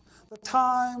 The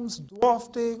times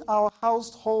dwarfing our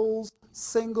household's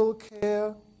single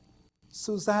care,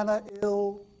 Susanna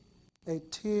ill, a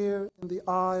tear in the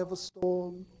eye of a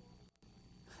storm.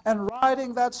 And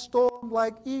riding that storm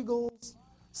like eagles,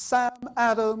 Sam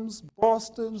Adams,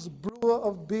 Boston's brewer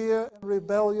of beer and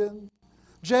rebellion,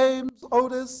 James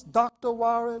Otis, Dr.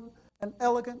 Warren, and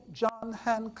elegant John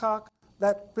Hancock,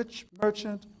 that rich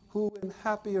merchant who in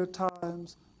happier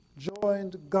times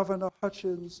joined Governor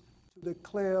Hutchins to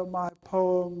declare my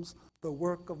poems the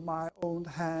work of my own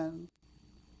hand,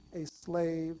 a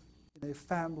slave in a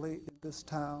family in this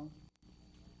town.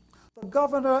 The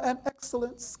governor, an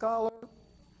excellent scholar,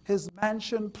 his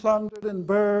mansion plundered and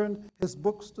burned, his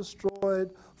books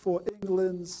destroyed for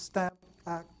England's Stamp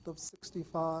Act of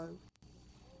 '65.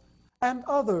 And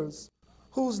others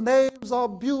whose names are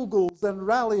bugles and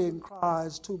rallying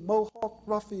cries to Mohawk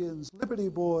ruffians, Liberty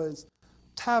boys,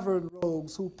 tavern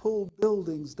rogues who pull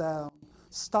buildings down,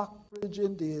 Stockbridge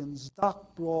Indians,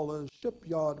 dock brawlers,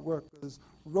 shipyard workers,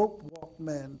 rope walk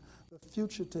men, the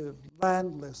fugitive,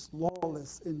 landless,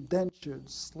 lawless, indentured,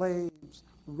 slaves,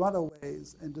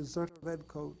 runaways, and deserter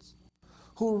redcoats,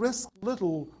 who risk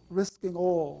little, risking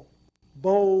all,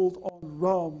 bold on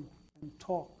rum and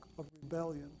talk of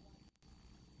rebellion.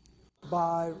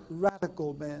 By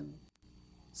radical men,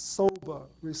 sober,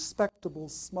 respectable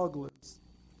smugglers,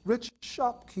 rich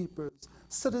shopkeepers,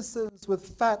 citizens with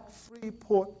fat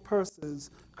Freeport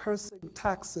purses, cursing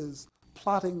taxes,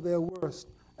 plotting their worst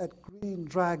at Green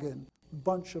Dragon,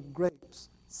 bunch of grapes,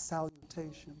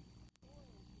 salutation.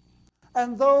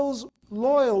 And those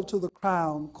loyal to the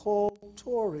crown called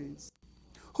Tories,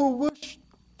 who wish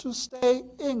to stay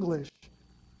English,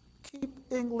 keep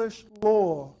English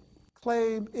law,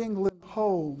 claim England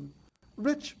home,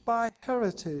 rich by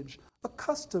heritage,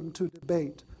 accustomed to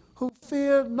debate, who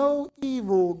fear no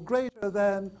evil greater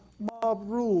than mob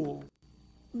rule,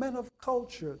 men of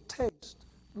culture, taste,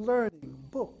 learning,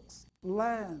 books,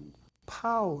 land,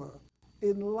 power,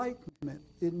 enlightenment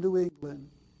in New England,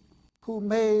 who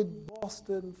made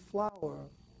Boston flower,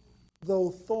 though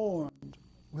thorned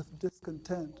with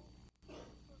discontent.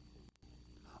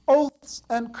 Oaths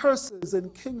and curses in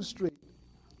King Street,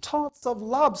 taunts of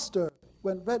lobster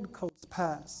when redcoats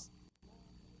pass,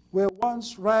 where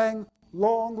once rang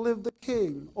 "Long live the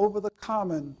King" over the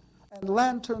common, and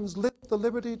lanterns lit the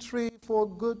Liberty Tree for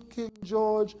good King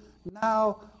George,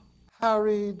 now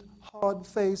harried,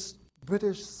 hard-faced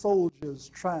British soldiers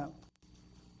tramp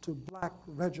to black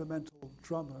regimental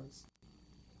drummers.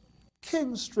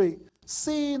 King Street,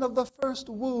 scene of the first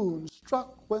wound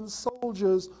struck when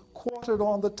soldiers quartered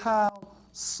on the town,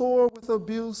 sore with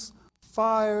abuse,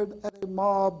 fired at a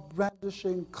mob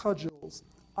brandishing cudgels,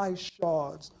 ice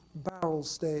shards, barrel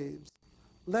staves,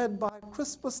 led by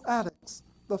Crispus Attucks,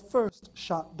 the first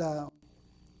shot down.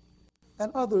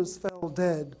 And others fell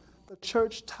dead, the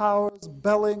church towers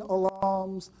belling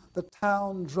alarms, the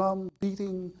town drum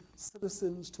beating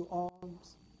citizens to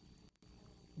arms.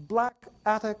 Black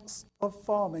Attucks of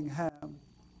Farmingham,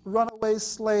 runaway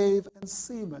slave and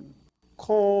seaman,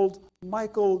 called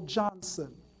Michael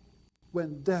Johnson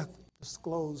when death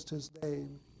disclosed his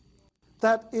name.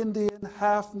 That Indian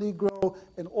half-Negro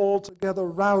and altogether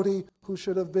rowdy who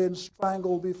should have been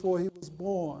strangled before he was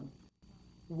born,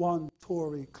 one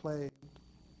Tory claimed.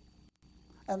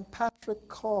 And Patrick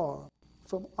Carr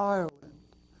from Ireland,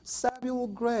 Samuel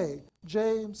Gray,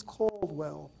 James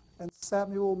Caldwell, and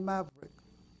Samuel Maverick,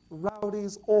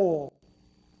 rowdies all,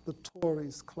 the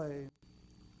Tories claim,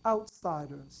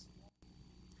 outsiders,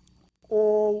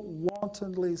 all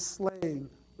wantonly slain,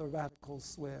 the radicals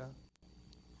swear,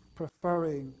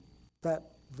 preferring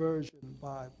that version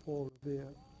by Paul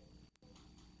Revere.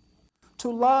 To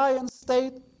lie in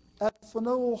state at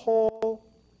Faneuil Hall,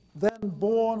 then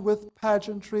borne with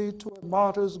pageantry to a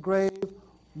martyr's grave,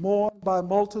 mourned by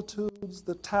multitudes,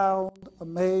 the town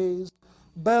amazed,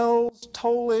 bells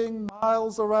tolling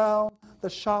miles around, the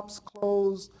shops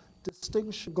closed,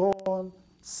 distinction gone,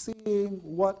 seeing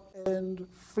what end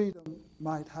freedom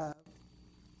might have.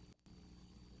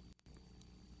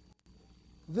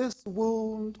 This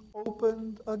wound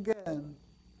opened again.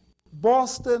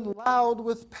 Boston loud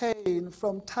with pain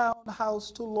from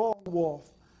Townhouse to Long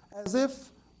Wharf, as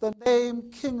if the name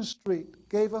King Street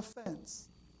gave offense,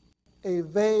 a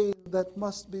vein that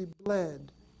must be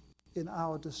bled in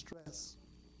our distress.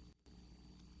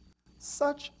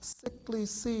 Such sickly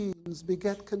scenes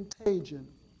beget contagion.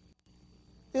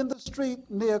 In the street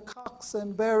near Cox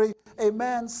and Berry, a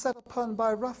man set upon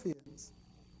by ruffians,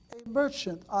 a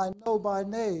merchant I know by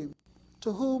name,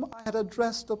 to whom I had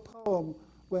addressed a poem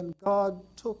when God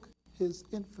took his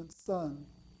infant son.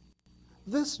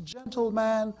 This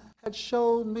gentleman had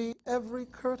shown me every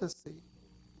courtesy,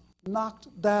 knocked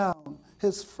down,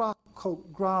 his frock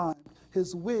coat grimed,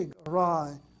 his wig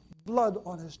awry, blood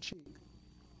on his cheek.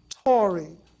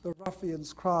 Tory, the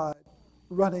ruffians cried,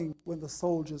 running when the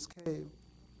soldiers came.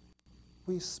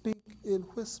 We speak in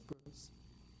whispers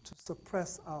to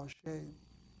suppress our shame,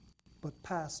 but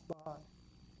pass by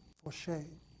for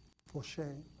shame, for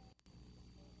shame.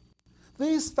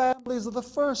 These families are the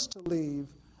first to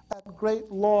leave, at great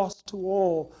loss to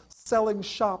all, selling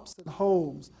shops and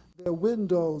homes, their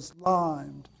windows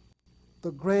limed,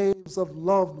 the graves of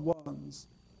loved ones,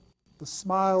 the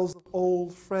smiles of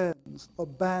old friends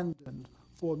abandoned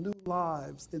for new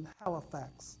lives in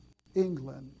Halifax,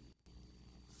 England,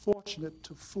 fortunate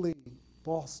to flee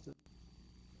Boston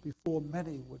before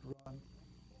many would run.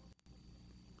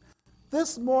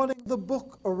 This morning the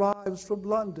book arrives from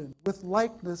London with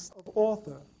likeness of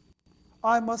author.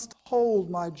 I must hold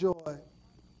my joy.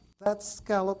 That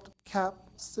scalloped cap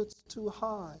sits too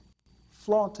high,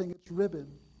 flaunting its ribbon,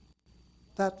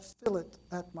 that fillet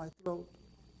at my throat.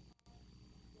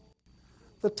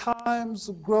 The times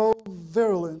grow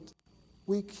virulent.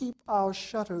 We keep our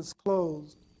shutters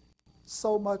closed.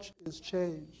 So much is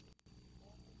changed.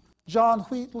 John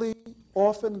Wheatley,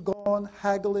 often gone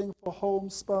haggling for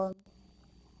homespun,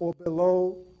 or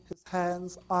below, his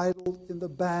hands idled in the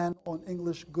ban on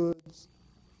English goods,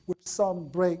 which some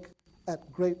break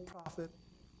at great profit,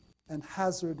 and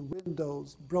hazard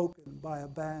windows broken by a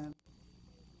ban.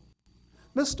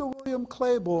 Mr. William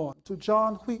Claiborne to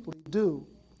John Wheatley due,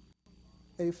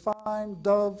 a fine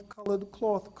dove-colored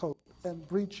cloth coat and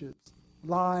breeches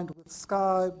lined with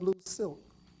sky blue silk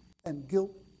and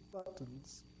gilt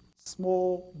buttons,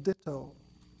 small ditto,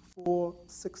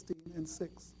 4/16 and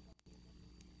 6.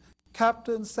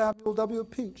 Captain Samuel W.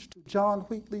 Peach to John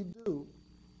Wheatley due,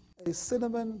 a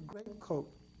cinnamon greatcoat,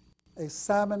 a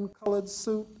salmon-colored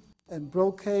suit and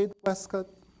brocade waistcoat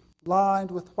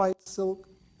lined with white silk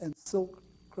and silk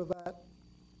cravat,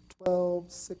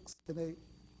 12/6 and 8.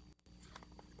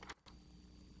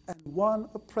 And one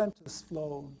apprentice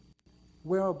flown,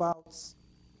 whereabouts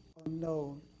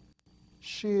unknown,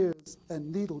 shears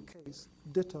and needle case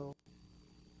ditto.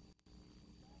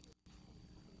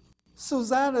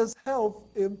 Susanna's health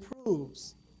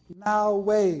improves, now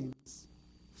wanes,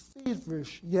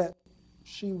 feverish yet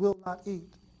she will not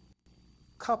eat.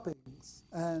 Cuppings,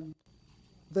 and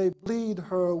they bleed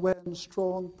her when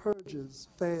strong purges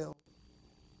fail.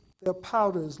 Their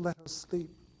powders let her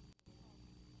sleep.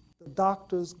 The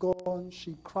doctor's gone,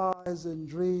 she cries in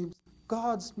dreams,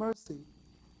 God's mercy.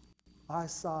 I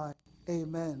sigh,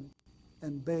 amen,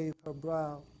 and bathe her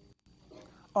brow.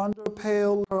 Under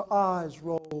pale her eyes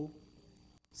roll.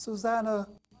 Susanna,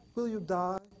 will you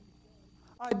die?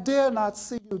 I dare not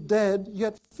see you dead,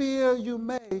 yet fear you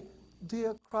may,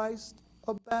 dear Christ,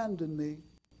 abandon me.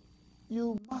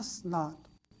 You must not.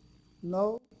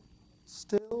 No,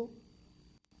 still,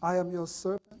 I am your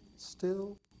servant,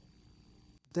 still,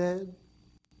 dead,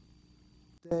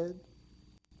 dead,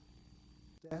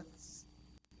 deaths.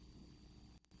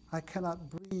 I cannot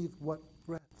breathe what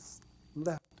breaths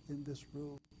left in this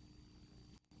room.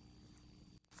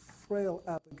 Frail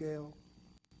Abigail,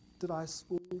 did I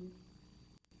swoon?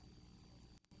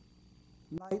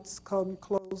 Nights come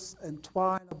close and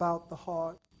twine about the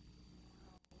heart.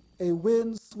 A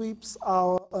wind sweeps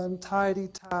our untidy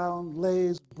town,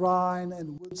 lays brine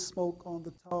and wood smoke on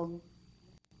the tongue.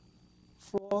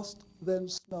 Frost, then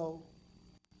snow,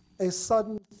 a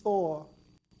sudden thaw,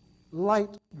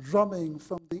 light drumming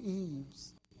from the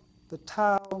eaves. The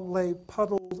town lay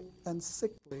puddled and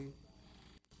sickly.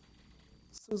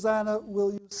 Susanna,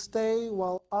 will you stay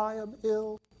while I am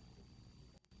ill?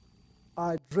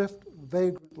 I drift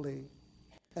vagrantly,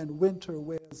 and winter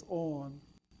wears on,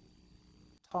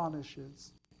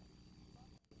 tarnishes.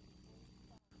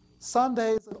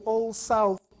 Sundays at Old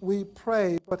South we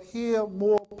pray, but hear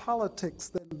more politics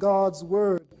than God's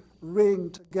word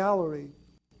ring to gallery.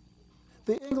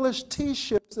 The English tea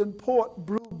ships in port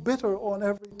brew bitter on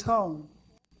every tongue.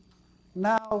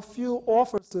 Now few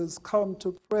officers come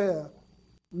to prayer,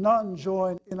 none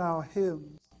join in our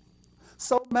hymns.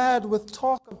 So mad with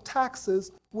talk of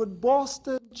taxes, would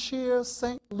Boston cheer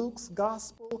St. Luke's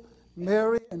gospel,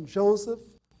 Mary and Joseph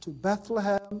to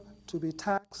Bethlehem to be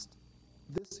taxed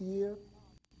this year?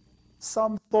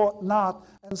 Some thought not,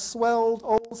 and swelled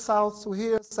Old South to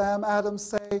hear Sam Adams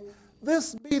say,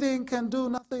 this meeting can do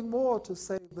nothing more to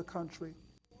save the country,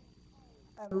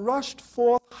 and rushed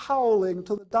forth howling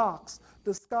to the docks,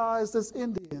 disguised as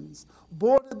Indians,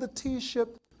 boarded the tea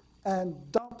ship,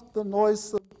 and dumped the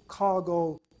noisome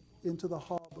cargo into the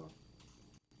harbor.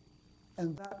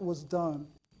 And that was done.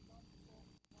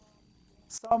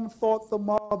 Some thought the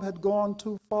mob had gone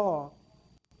too far.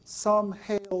 Some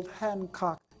hailed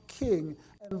Hancock king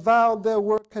and vowed their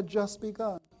work had just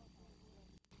begun.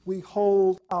 We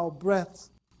hold our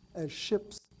breaths as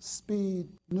ships speed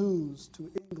news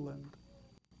to England,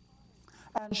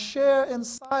 and share in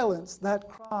silence that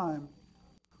crime,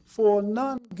 for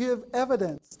none give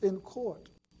evidence in court,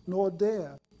 nor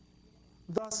dare.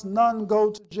 Thus none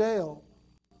go to jail.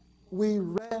 We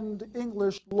rend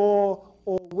English law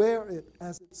or wear it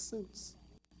as it suits.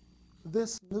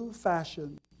 This new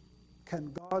fashion,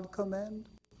 can God commend?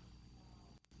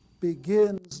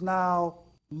 Begins now,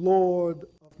 Lord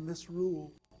of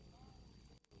misrule.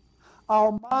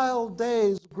 Our mild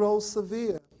days grow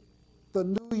severe. The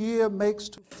new year makes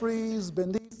to freeze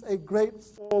beneath a great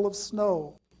fall of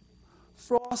snow.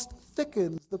 Frost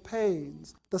thickens the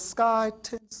panes, the sky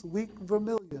tints weak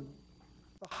vermilion.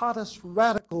 The hottest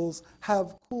radicals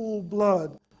have cool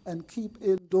blood and keep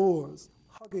indoors,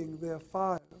 hugging their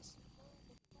fires.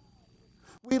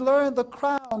 We learned the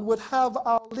Crown would have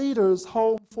our leaders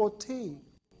home for tea,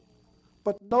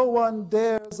 but no one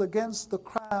dares against the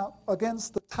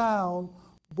town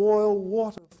boil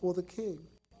water for the king.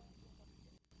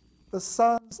 The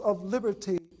sons of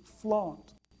liberty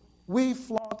flaunt. We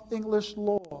flaunt English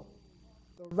law.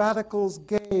 The radicals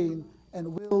gain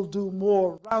and will do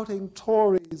more, routing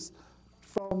Tories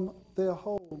from their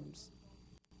homes.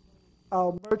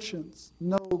 Our merchants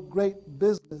know great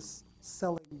business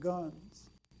selling guns.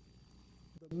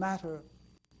 The matter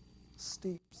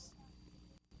steeps.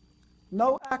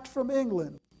 No act from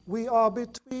England. We are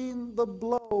between the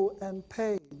blow and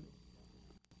pain.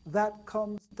 That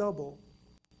comes double.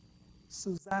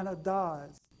 Susanna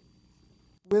dies.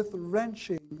 With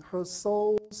wrenching, her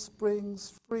soul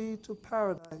springs free to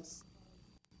paradise.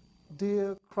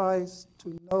 Dear Christ,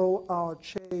 to know our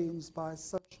chains by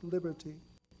such liberty.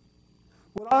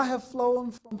 Would I have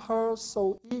flown from her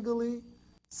so eagerly,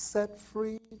 set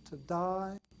free to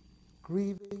die,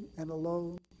 grieving and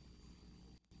alone?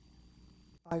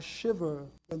 I shiver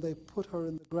when they put her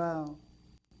in the ground,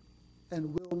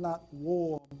 and will not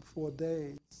warm for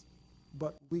days,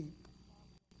 but weep.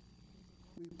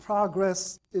 We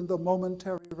progress in the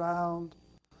momentary round.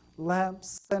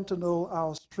 Lamps sentinel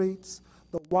our streets.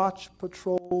 The watch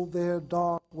patrol their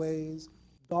dark ways,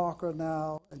 darker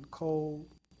now and cold.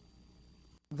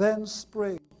 Then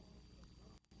spring.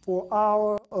 For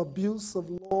our abuse of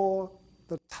law,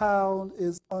 the town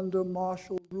is under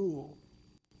martial rule.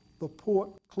 The port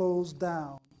closed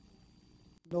down.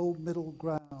 No middle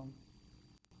ground.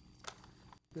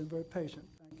 Been very patient.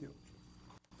 Thank you.